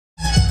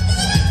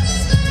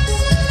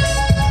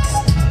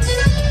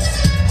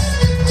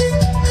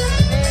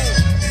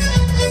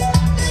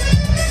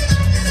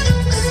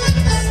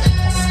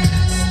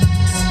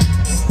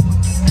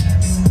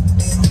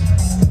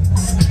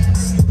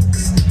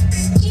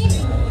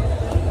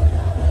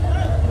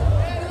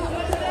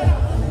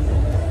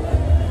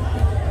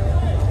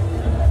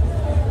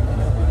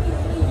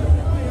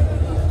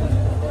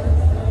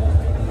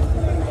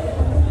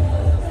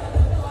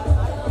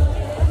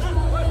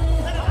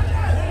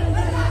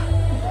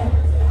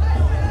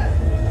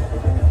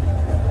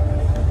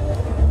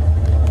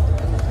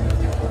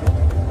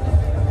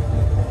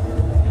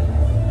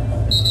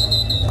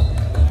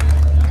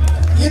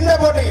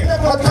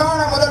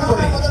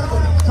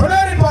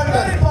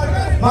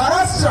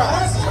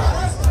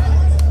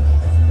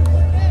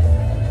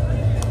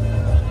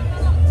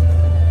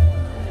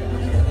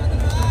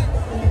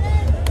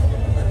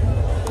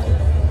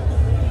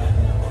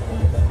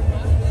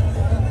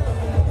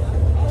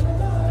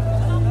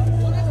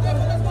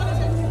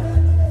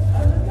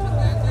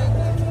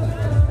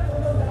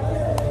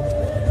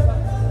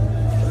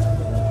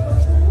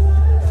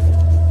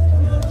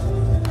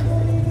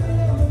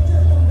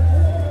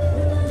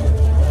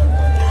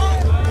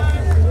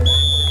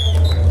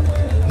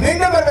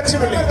மீண்டும் வெற்றி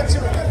புள்ளி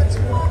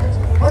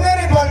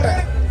புனேரி பால்டன்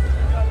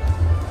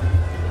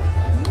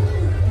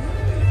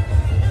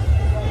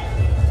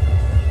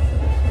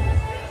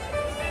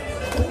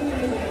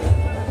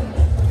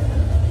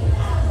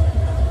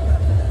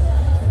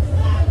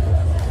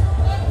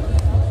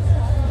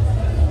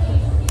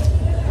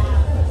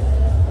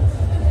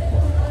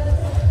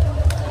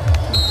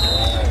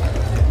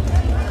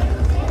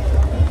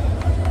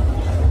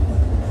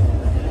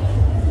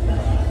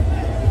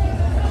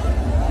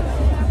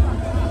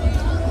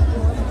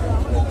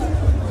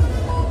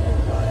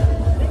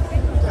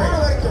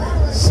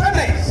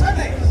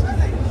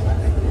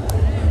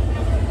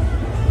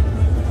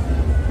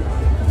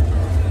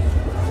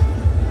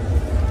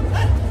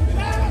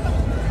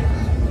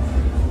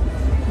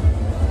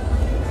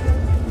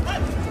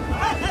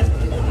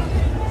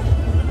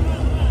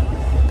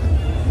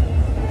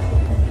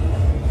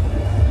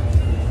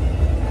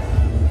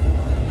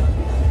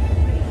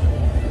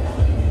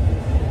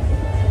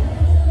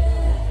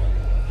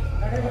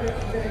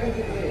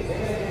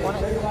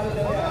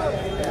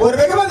ஒரு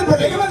வெகுமதி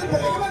புள்ளி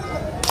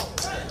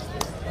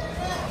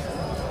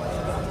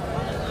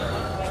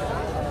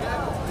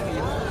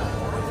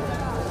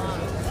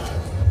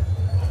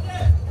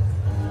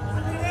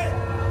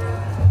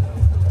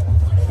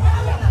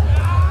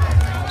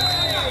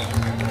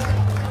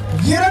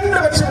இரண்டு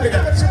வெற்றி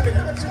புள்ளிகள்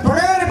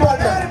Puneri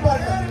பால்டன்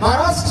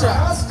Maharashtra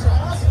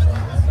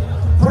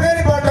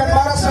Puneri பால்டன்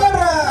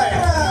Maharashtra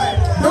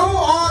two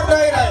or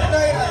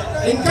die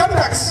income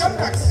tax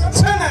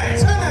Chennai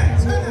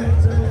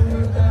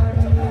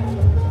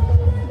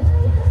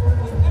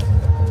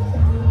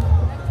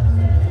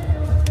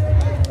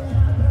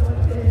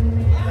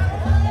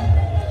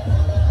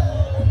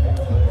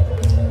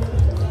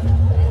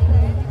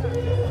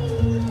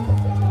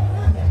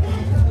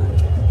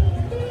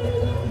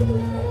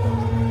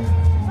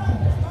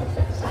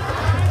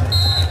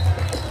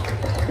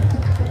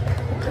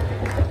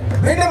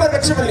மீண்டும்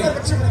வெற்றி புள்ளி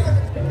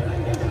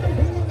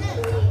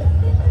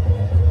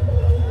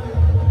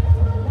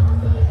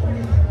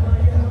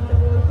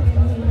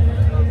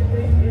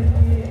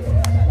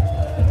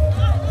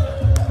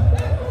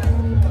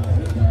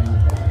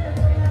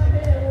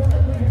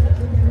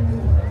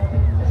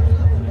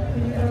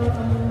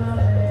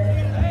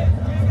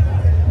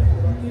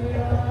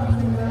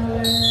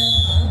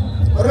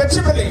ஒரு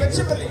வெற்றி புள்ளி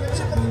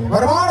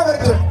வருமான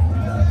வரித்துறை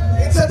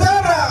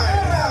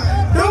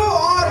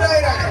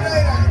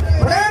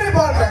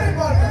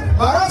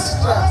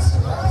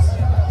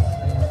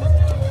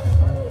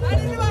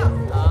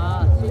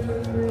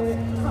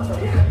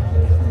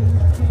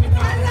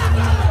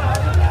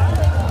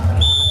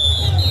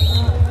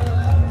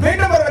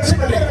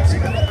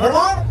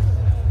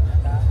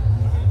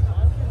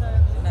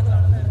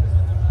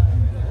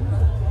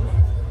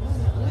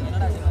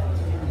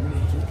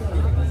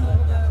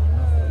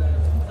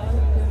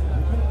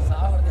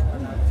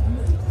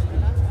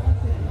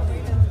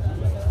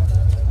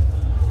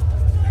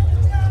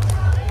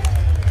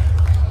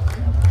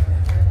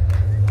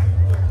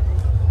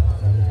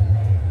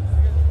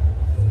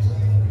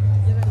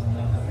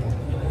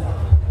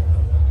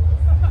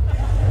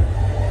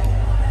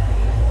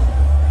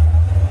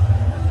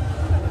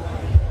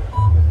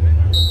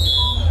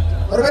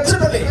ஒரு வெற்றி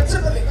புள்ளி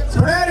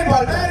புனேரி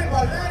பால்டன்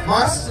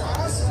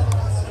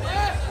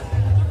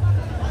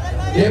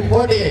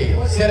இப்போட்டியை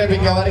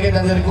சிறப்பிக்க வருகை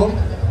தந்திருக்கும்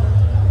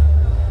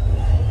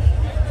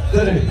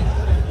திரு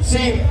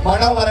சி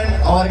மனோகரன்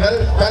அவர்கள்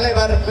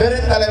தலைவர்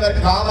பெருந்தலைவர்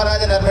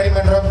காமராஜர்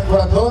நற்பணிமன்றம்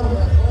குளத்தூர்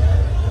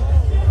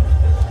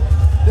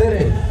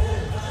திரு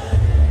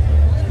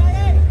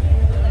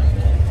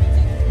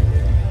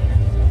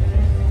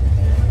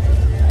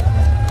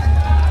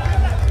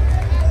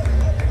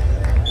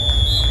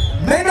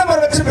மீண்டும்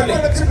வெற்றி புள்ளி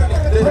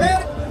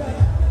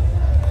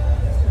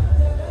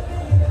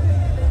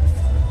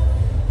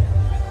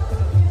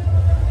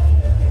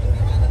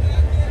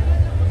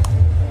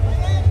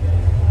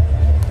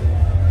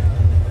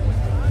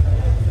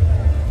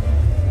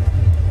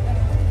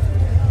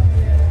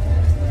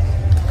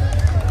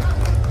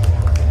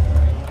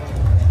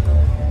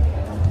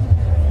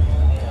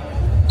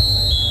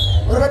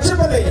ஒரு வெற்றி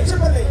புள்ளி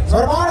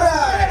வருமான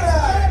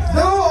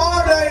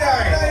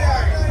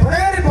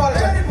புனேரி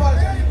பால்டன்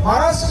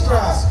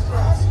மகாராஷ்டிரா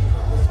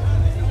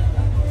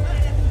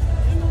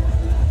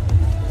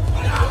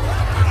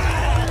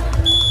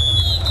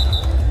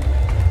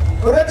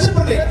ஒரு வெற்றி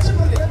புள்ளி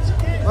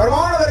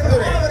வருமான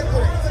வரித்துறை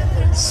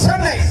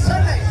Chennai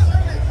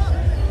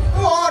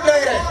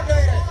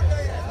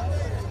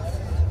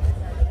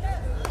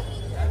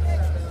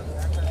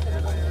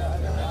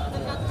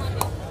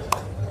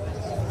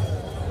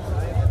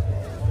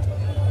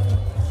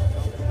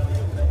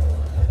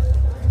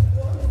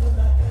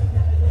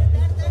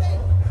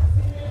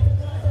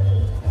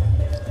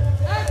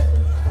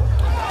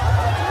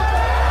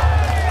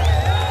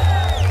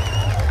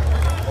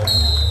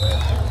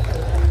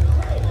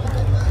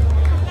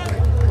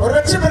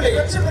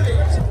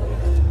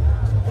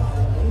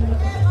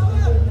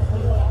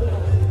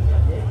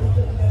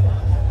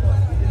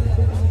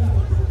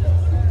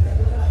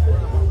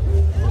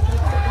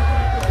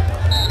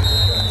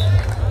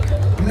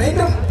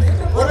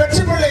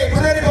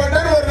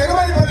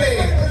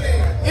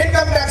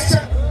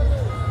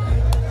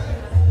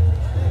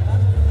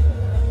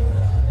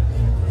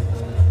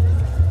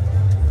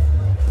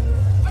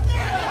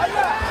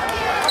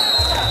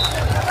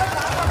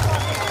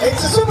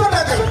It's a super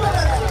tackle.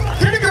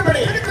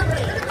 Kidikapadi.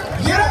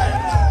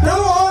 Do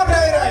or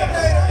die right.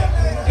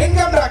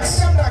 Income tax.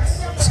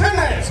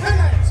 Chennai.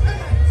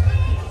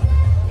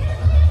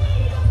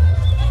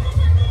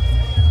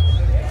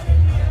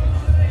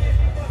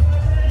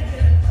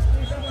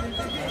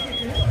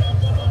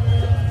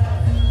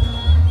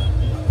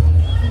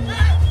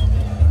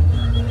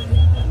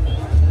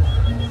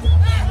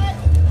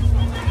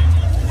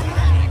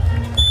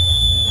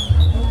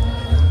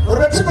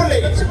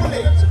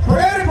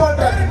 Puneri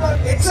Paltan.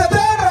 It's a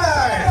third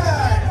right.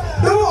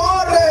 Do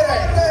or die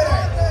right.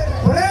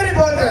 Puneri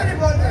Paltan.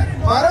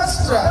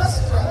 Maharashtra.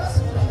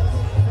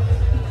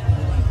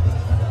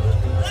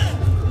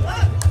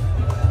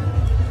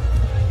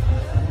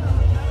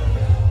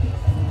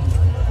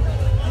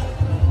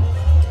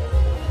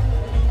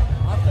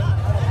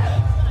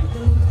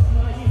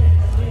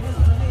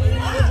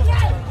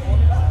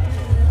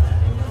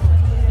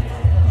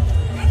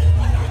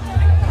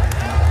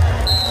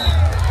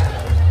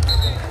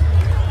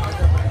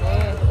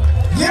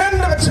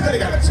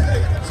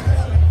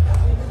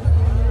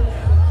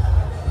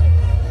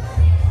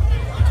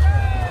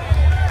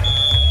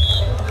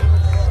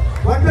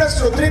 One plus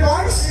two, 3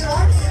 points.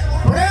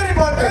 Puneri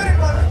Paltan.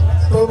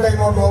 2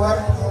 time out over.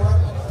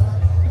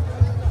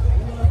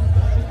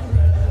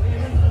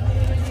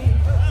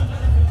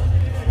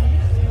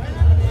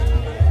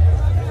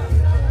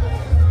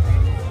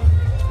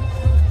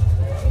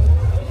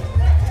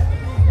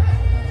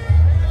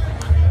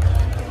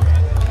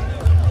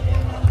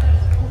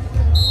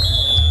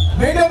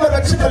 Main over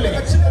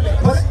Vachipalli.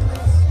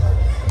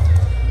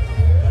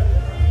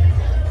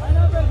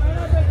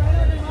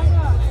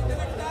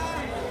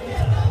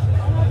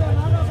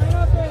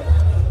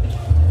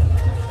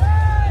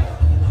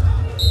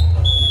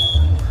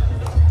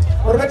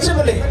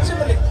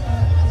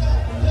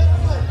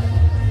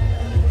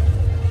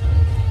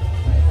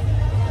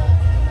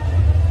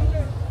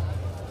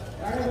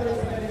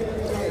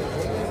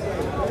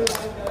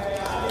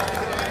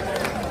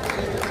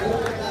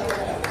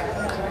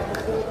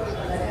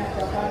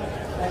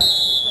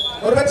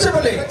 और बच्चे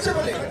बोले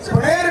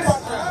पुनेरी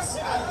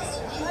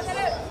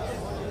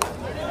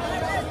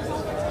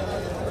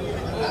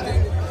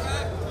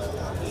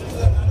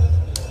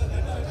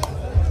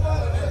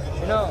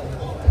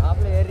आप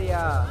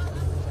area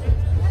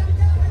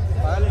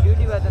पगल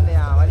duty पाते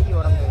वली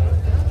उड़ंग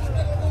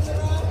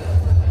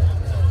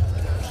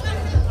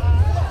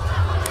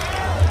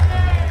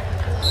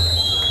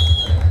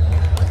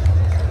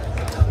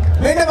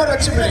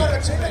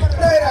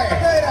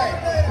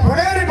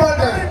पुनेरी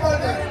पाल्टन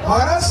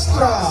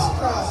महाराष्ट्र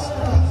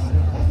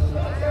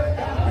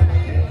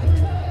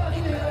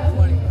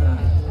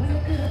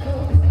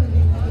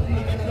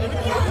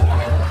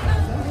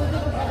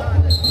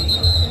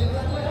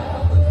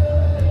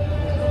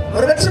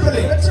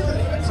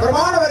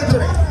வருமான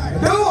வரித்துறை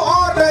do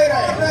or die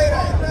right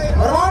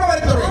வருமான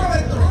வரித்துறை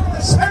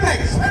சென்னை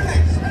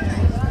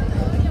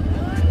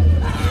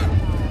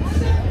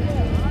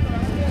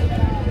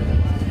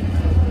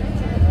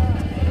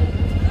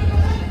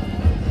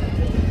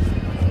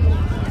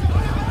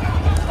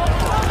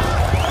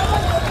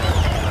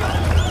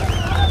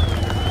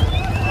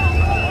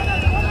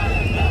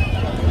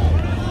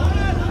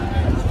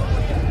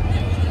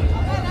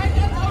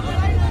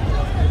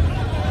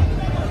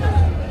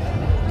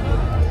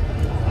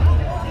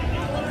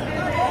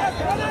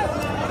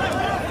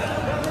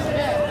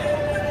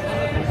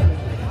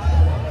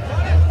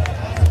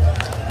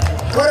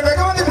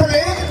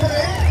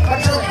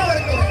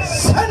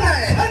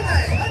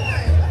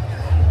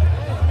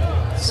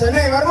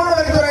சென்னை வருமான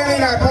வரித்துறை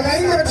அணியினர்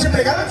 15 வெற்றி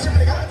புள்ளிகள்,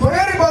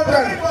 புனேரி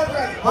பால்டன்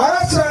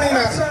மகாராஷ்டிரா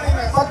அணியினர்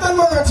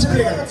 19 வெற்றி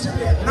புள்ளிகள்,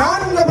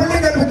 4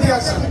 புள்ளிகள்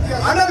வித்தியாசம்.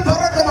 அனல்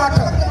பறக்க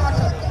மாட்டார்.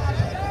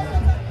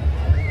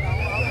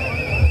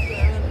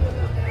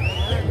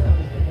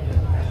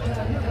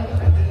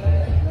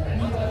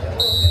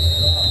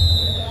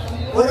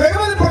 ஒரு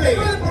வெகுமதி புள்ளி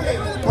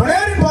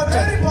புனேரி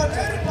பால்டன்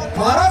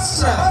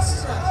மகாராஷ்டிரா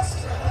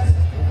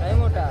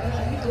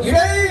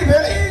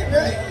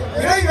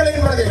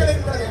இடைவேளையின் பொழுது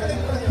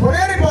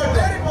புனேரி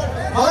பால்டன்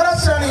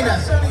மகாராஷ்டிரா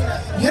அணியினர்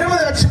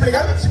 20 வெற்றி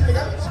புள்ளிகள்,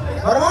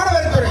 வருமான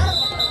வரித்துறை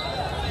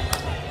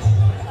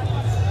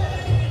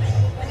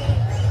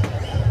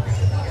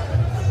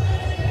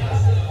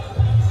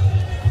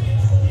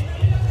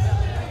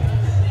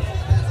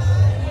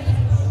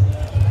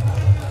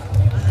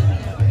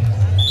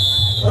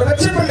ஒரு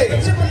வெற்றி புள்ளி,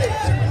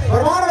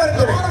 வருமான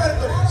வரித்துறை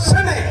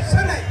சென்னை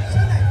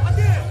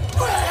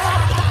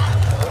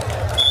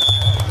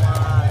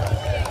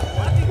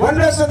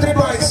 1+3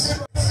 points.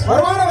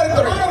 வருமான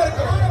வரித்துறை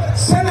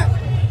சென்னை.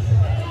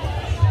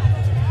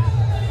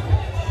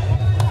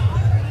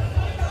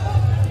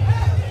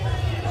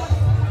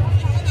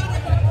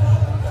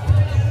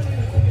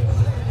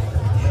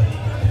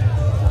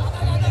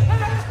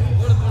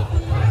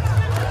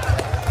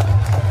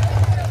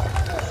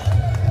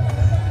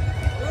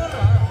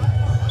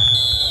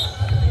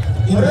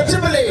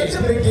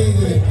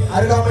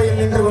 அருகாமையில்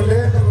நின்று கொண்டு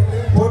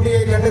போட்டியை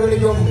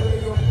கண்டுகளிக்கும்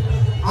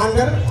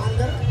ஆண்கள்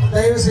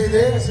தயவு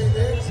செய்து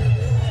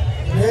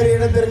வேறு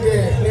இடத்திற்கு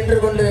நின்று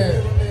கொண்டு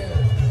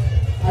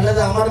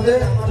அல்லது அமர்ந்து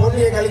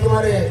போட்டியை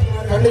கழிக்குமாறு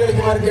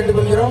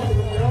கேட்டுக்கொள்கிறோம்.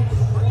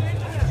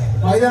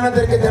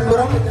 மைதானத்திற்கு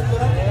தென்புறம்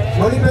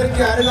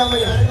ஒளிபெருக்கி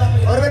அருகாமையில்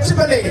ஒரு வெற்றி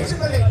பள்ளி.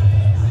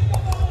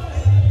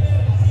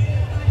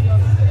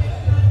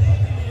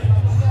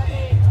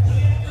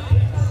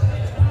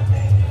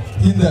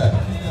 இந்த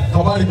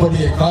கபாடி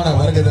போட்டியை காண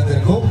வருகை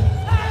தந்திருக்கும்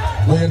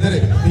உயர்திரு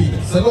பி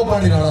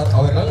செல்வபாண்டி நாடார்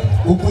அவர்கள்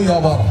உப்பு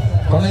வியாபாரம்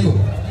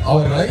பனையூர்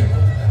அவர்களை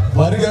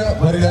வருக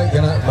வருக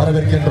என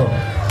வரவேற்கின்றோம்.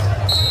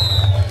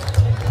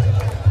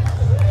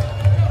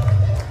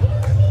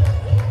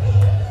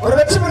 ஒரு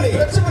வெற்றி பள்ளி.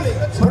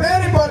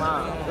 புனேரி பால்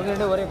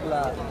ஒரே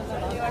புள்ளா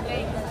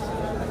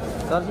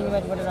தொடர்ச்சிங்க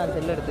மேட்ச் மட்டும் நான்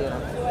செல்ல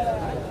எடுத்துக்கிறேன்.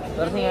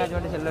 தொடர்ச்சிங்க மேட்ச்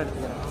மட்டும் செல்ல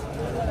எடுத்துக்கிறேன்.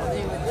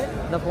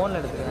 இந்த ஃபோனில்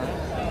எடுத்துக்கிறேன்.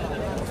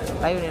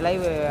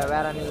 லைவ்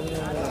வேற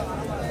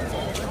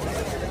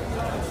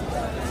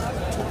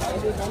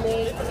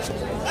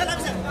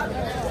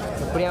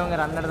இப்படி அவங்க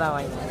ரன்னர் தான்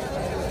வாங்கி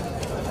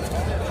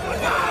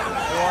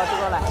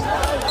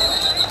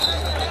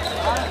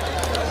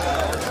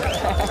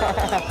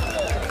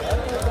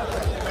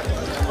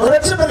ஒரு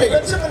வெற்றி பள்ளி.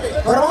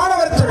 ஒரு மாணவர்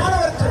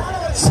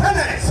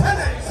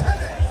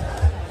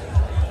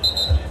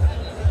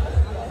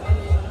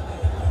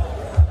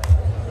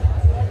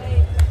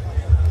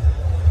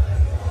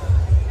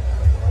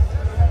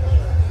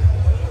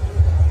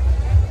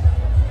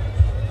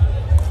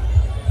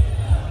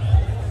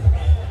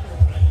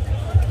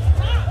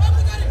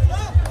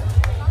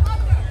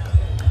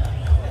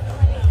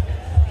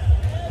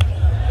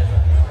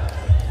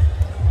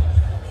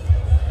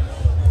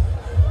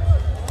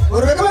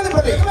ஒரு வெகுமதி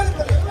பள்ளி.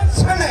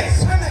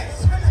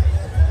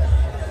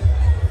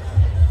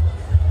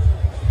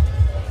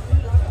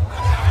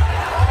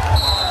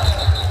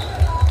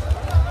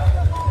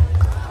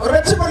 ஒரு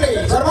வெற்றி பள்ளி.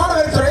 சர்மான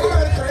வரித்துறை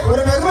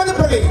ஒரு வெகுமதி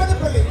பள்ளி.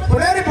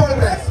 புனேரி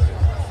பால்டன்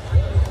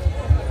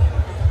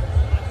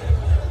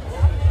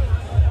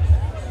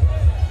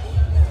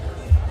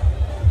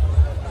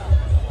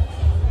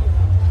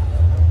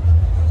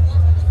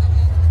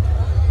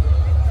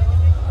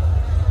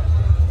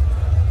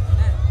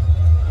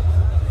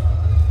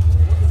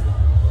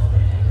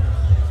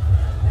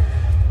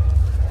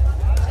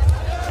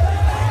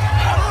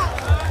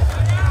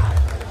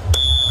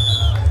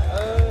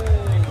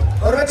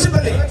ஒரு வெற்றி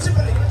பள்ளி.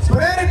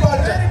 புனேரி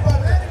பால்டன்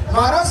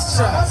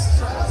மகாராஷ்டிரா.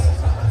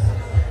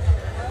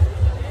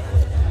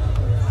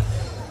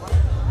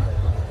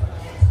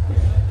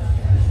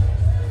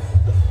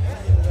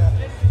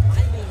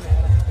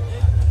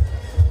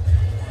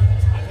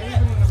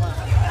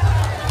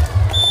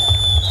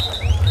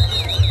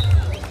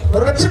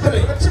 ஒரு வெற்றி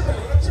பள்ளி.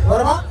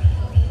 வருமா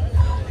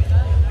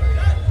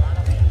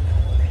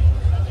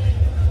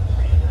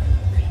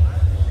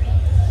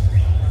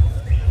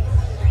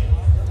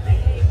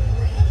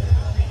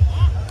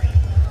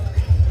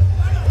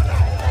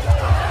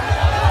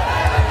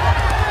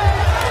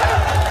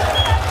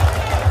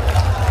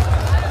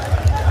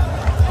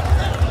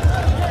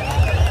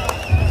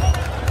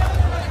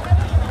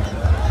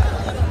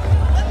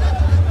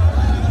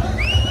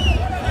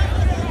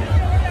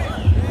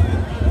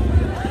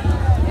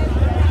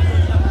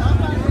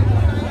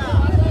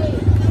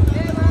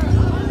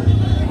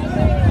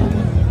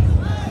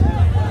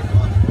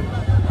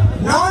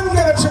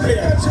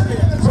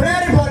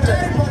புனேரி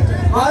பால்டன்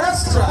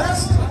மகாராஷ்டிரா.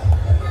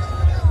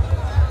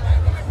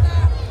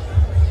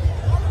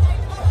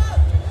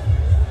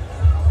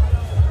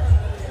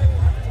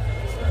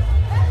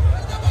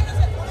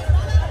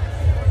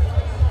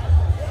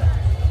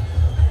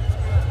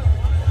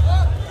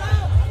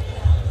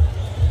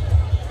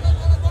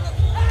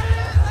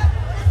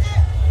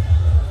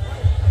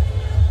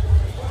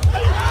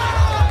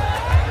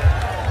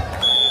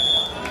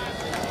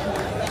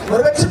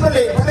 ஒரு வெற்றி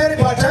பள்ளி. புனேரி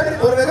பால்டன்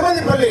ஒரு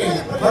வெகுமதி பள்ளி.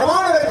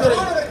 வருமான வரித்துறை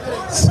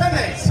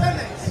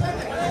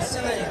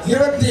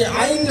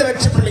 25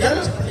 வெற்றி புள்ளிகள்.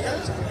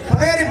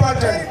 புனேரி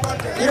பால்டன்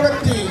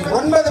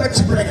 29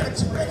 வெற்றி புள்ளிகள்.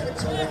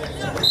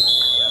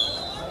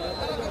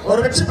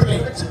 ஒரு வெற்றி புள்ளி.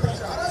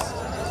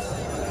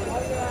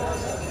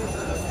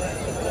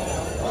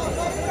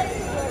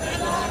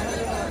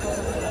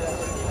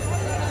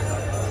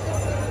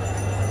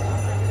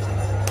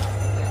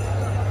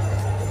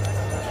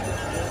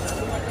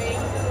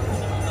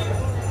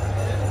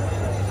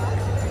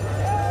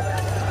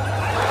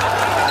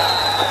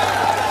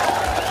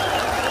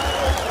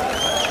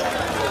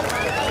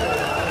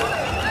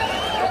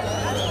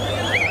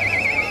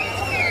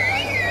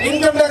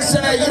 Income tax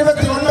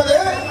 29,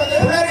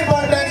 Puneri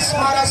பால்டன்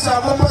Maharashtra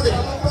 30.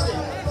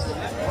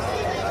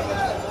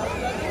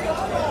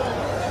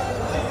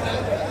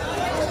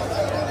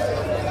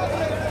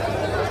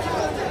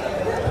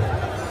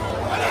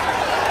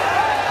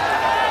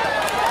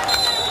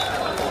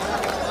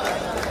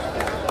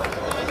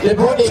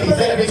 இப்போட்டி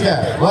சிறப்பிக்க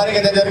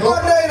வருகை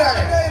தந்திருக்கும்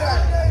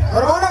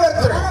வருமான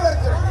வரித்துறை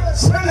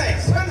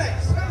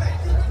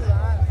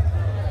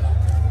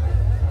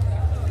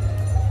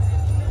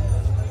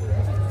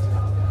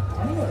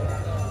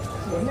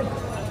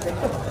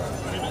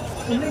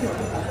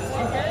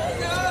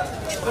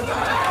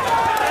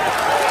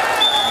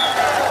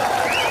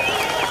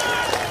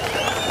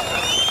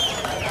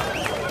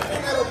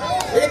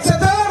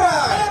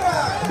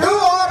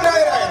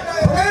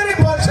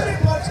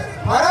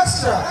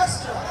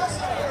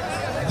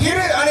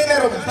இரு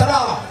அணியினரும் தலா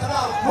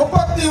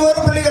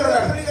 31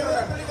 புள்ளிகளுடன்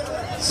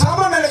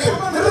சமநிலையில்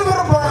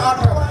விறுவிறுப்பான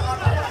ஆட்டம்.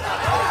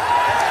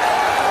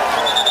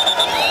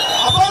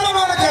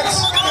 அபாரமான catch.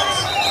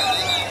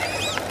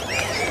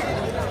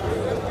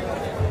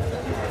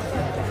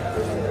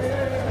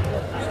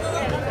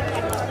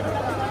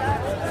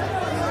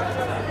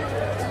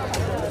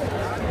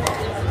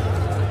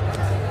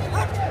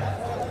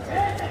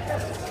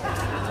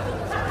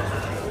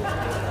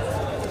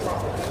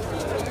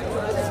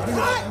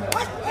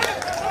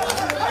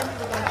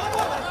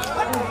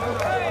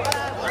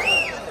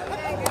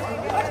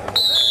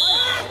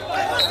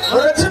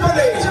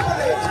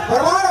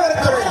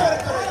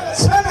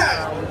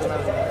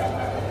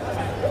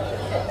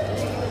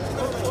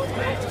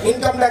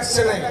 Income tax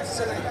Chennai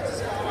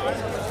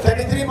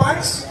 33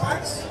 points.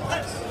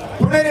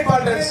 Puneri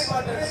Paltan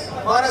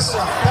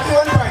Maharashtra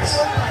 31 points.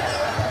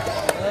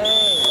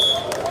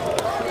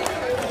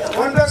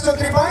 1 plus 2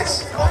 3 points.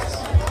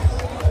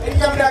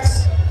 Income tax.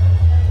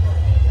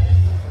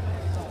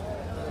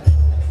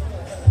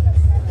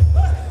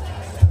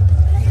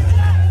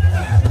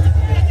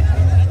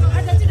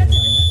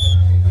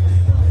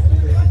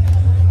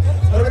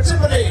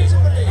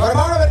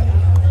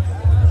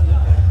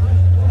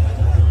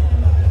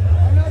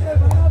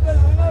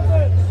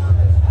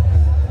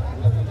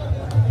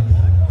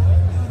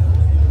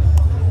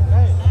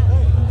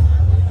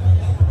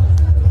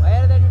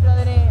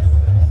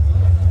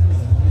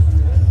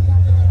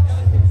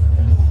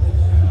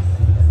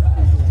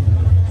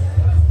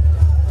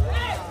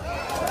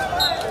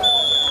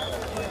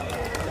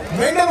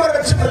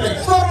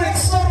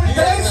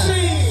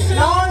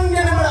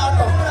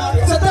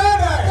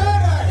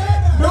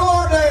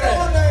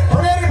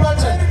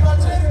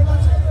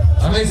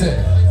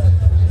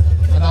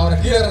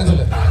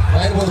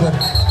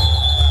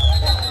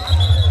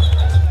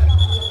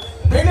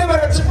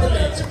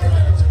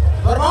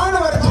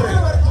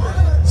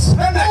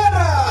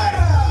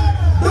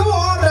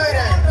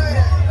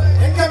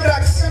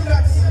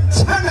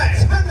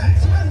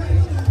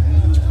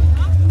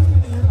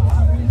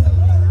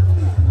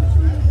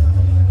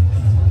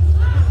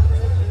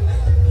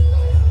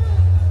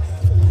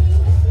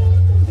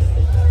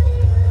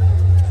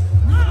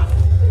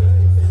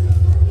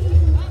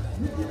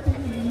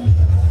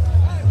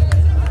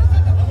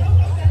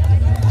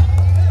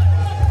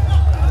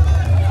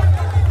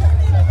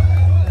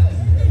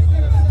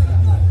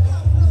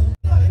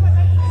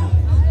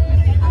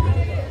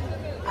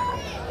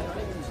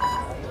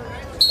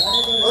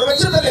 ஒரு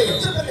பட்சத்தில்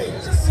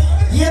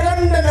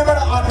 2 நிமிட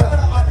ஆட்டம்.